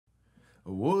I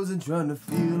wasn't trying to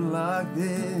feel like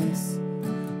this.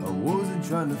 I wasn't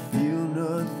trying to feel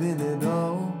nothing at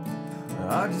all.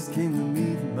 I just came to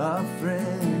meet my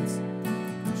friends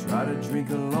and try to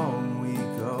drink a long week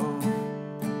off.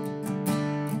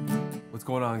 What's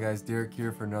going on, guys? Derek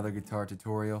here for another guitar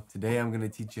tutorial. Today I'm going to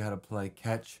teach you how to play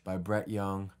Catch by Brett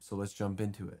Young, so let's jump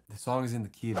into it. The song is in the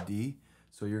key of D,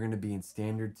 so you're going to be in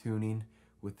standard tuning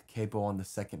with the capo on the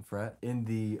 2nd fret. In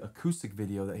the acoustic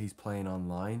video that he's playing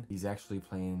online, he's actually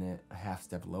playing it a half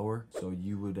step lower, so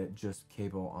you would just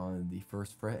capo on the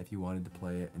 1st fret if you wanted to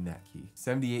play it in that key.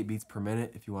 78 beats per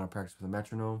minute if you want to practice with a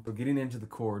metronome. So getting into the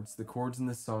chords in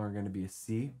this song are going to be a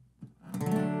C,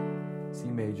 C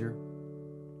major,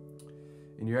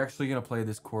 and you're actually going to play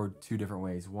this chord 2 different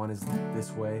ways. One is this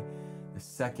way, the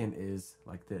second is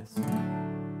like this.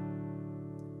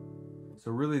 So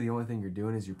really the only thing you're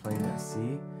doing is you're playing that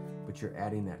C, but you're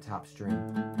adding that top string.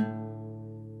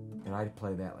 And I'd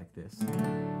play that like this.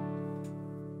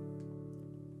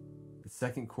 The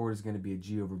second chord is going to be a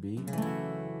G over B.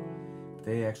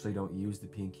 They actually don't use the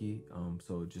pinky,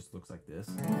 so it just looks like this.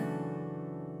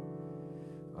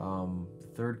 The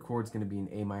third chord is going to be an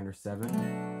A minor 7.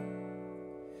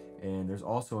 And there's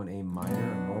also an A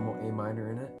minor, a normal A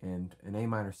minor in it. And an A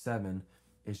minor 7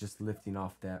 is just lifting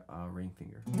off that ring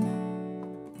finger.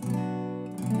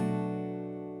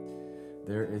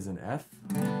 There is an F,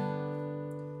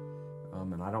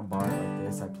 and I don't bar it like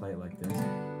this, I play it like this.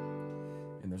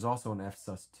 And there's also an F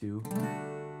sus2.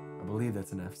 I believe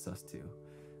that's an F sus2.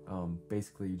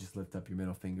 Basically, you just lift up your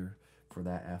middle finger for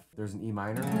that F. There's an E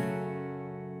minor,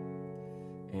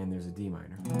 and there's a D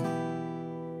minor.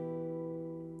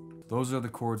 Those are the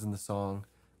chords in the song.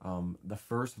 The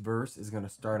first verse is going to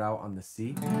start out on the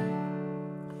C.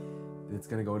 It's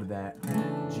going to go to that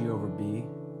G over B,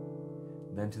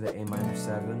 then to the A minor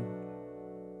 7,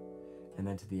 and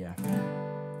then to the F.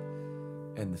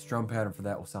 And the strum pattern for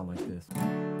that will sound like this.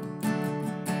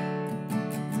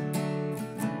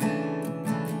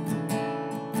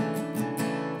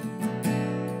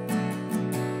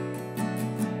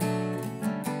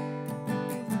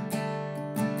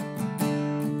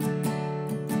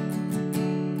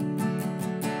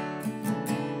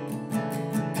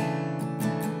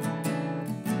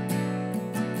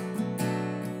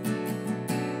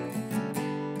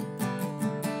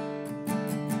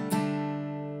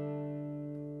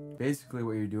 Basically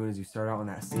what you're doing is you start out on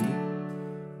that C,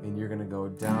 and you're gonna go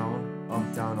down,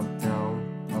 up, down, up, down,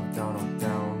 up, down, up,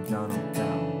 down, down, up,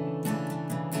 down.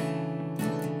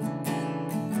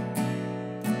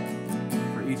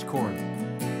 For each chord.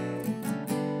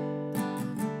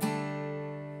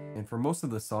 And for most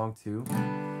of the song too,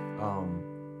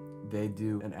 they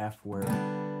do an F where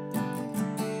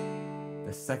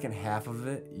the second half of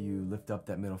it, you lift up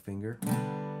that middle finger.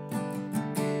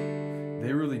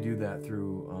 They really do that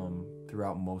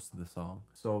throughout most of the song.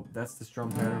 So that's the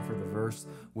strum pattern for the verse.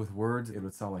 With words, it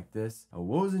would sound like this. I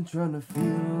wasn't trying to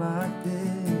feel like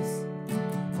this.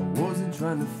 I wasn't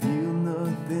trying to feel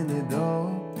nothing at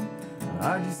all.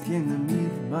 I just came to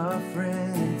meet my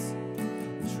friends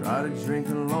and try to drink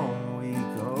a long week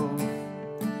off.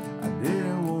 I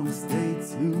didn't want to stay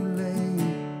too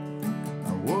late.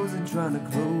 I wasn't trying to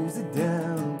close it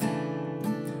down.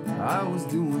 I was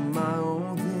doing my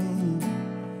own thing.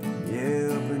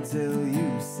 Yeah, up until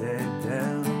you sat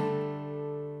down.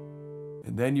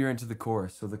 And then you're into the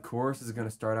chorus. So the chorus is going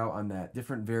to start out on that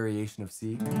different variation of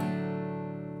C.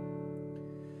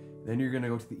 Then you're going to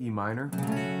go to the E minor.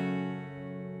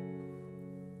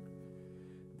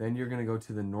 Then you're going to go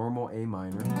to the normal A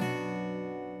minor.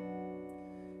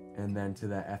 And then to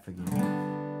that F again.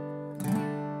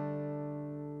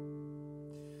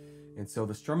 And so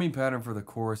the strumming pattern for the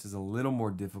chorus is a little more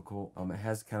difficult. It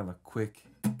has kind of a quick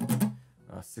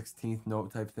 16th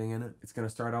note type thing in it. It's going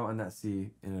to start out on that C,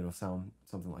 and it'll sound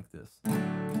something like this.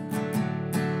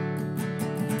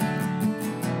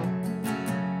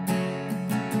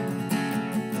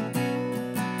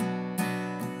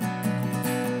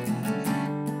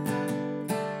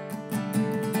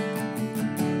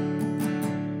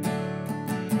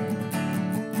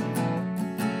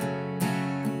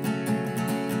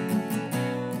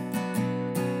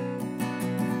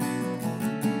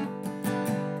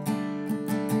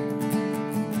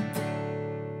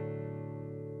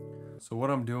 So what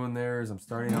I'm doing there is I'm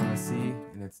starting on the C,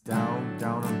 and it's down,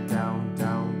 down, up, down,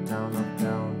 down, down, up,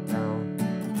 down,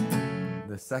 down.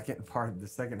 The second part, the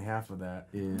second half of that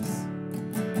is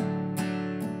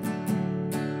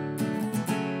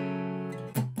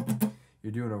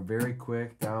you're doing a very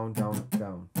quick down, down, up,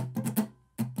 down.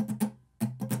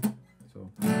 So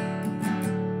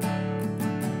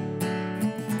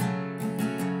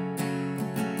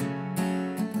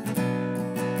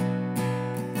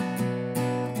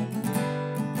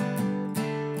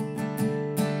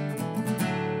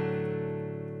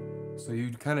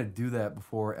kind of do that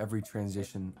before every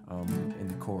transition in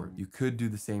the chord. You could do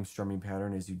the same strumming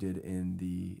pattern as you did in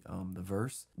the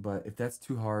verse, but if that's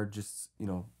too hard, just, you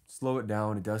know, slow it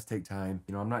down. It does take time.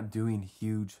 You know, I'm not doing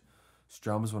huge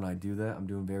strums when I do that. I'm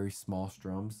doing very small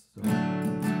strums. So.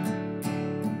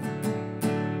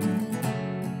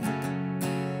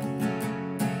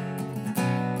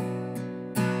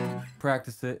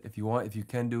 Practice it if you want. If you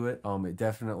can do it, it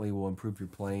definitely will improve your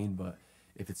playing, but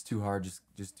if it's too hard,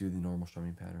 just do the normal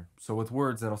strumming pattern. So with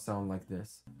words, that'll sound like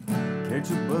this. Catch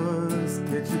a buzz,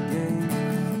 catch a game,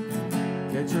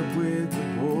 catch up with the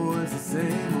boys, the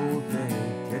same old thing.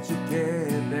 Catch a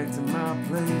cab back to my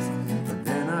place, but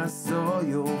then I saw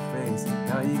your face.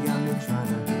 Now you got me trying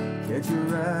to catch a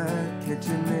ride, catch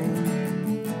a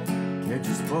name, catch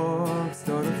a spark,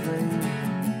 start a flame.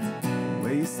 The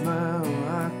way you smile,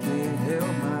 I can't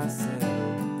help myself.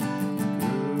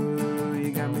 Ooh,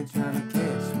 you got me trying to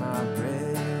catch my breath.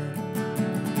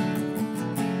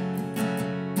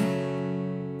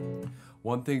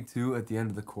 One thing too, at the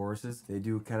end of the choruses, they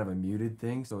do kind of a muted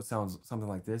thing, so it sounds something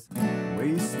like this. The way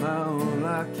you smile,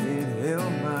 I can't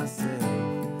help myself.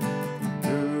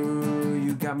 Ooh,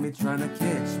 you got me trying to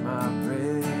catch my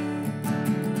breath.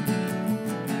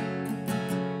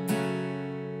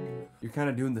 You're kind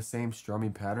of doing the same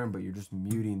strumming pattern, but you're just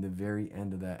muting the very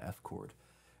end of that F chord,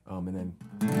 and then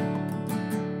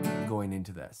going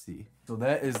into that C. So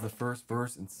that is the first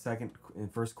verse and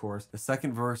first chorus. The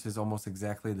second verse is almost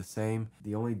exactly the same.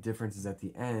 The only difference is at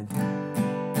the end,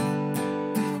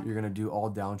 you're gonna do all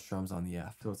down strums on the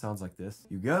F. So it sounds like this.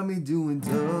 You got me doing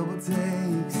double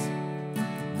takes.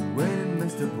 You went and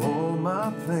messed up all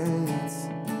my plans.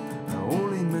 I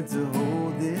only meant to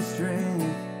hold this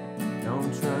strength. Now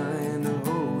I'm trying to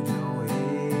hold your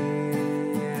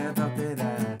hand. I thought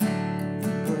that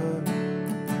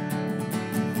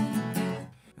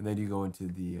and then you go into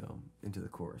the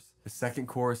chorus. The second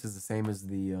chorus is the same as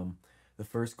the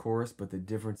first chorus, but the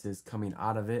difference is coming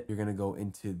out of it, you're gonna go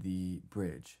into the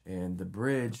bridge, and the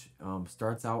bridge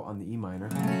starts out on the E minor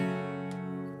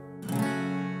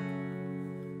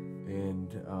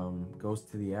and goes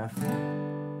to the F,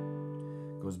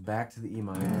 goes back to the E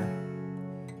minor,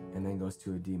 and then goes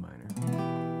to a D minor.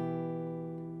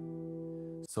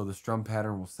 So the strum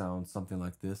pattern will sound something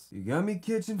like this. You got me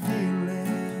catching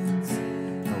feelings.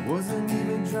 I wasn't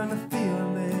even trying to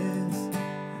feel this.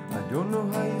 I don't know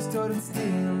how you started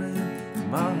stealing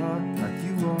my heart like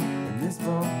you are in this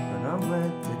ball, but I'm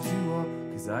glad that you are,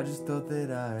 cause I just thought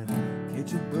that I'd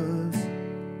catch a buzz.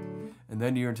 And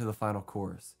then you're into the final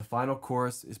chorus. The final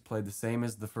chorus is played the same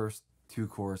as the first two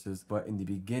choruses, but in the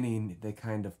beginning they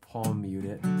kind of palm mute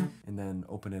it and then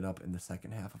open it up in the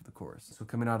second half of the chorus. So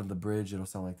coming out of the bridge, it'll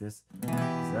sound like this.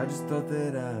 Cause I just thought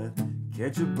that I'd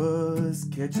catch a buzz,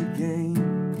 catch a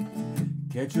game,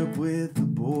 catch up with the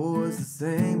boys, the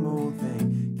same old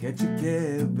thing. Catch a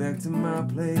cab back to my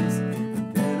place,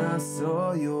 but then I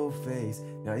saw your face.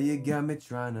 Now you got me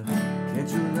trying to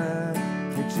catch a ride,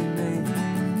 catch your name.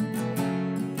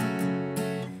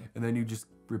 And then you just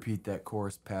repeat that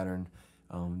chorus pattern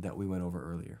that we went over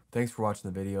earlier. Thanks for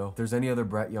watching the video. If there's any other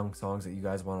Brett Young songs that you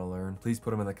guys want to learn, please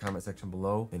put them in the comment section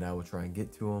below and I will try and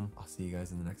get to them. I'll see you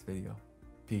guys in the next video.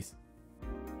 Peace.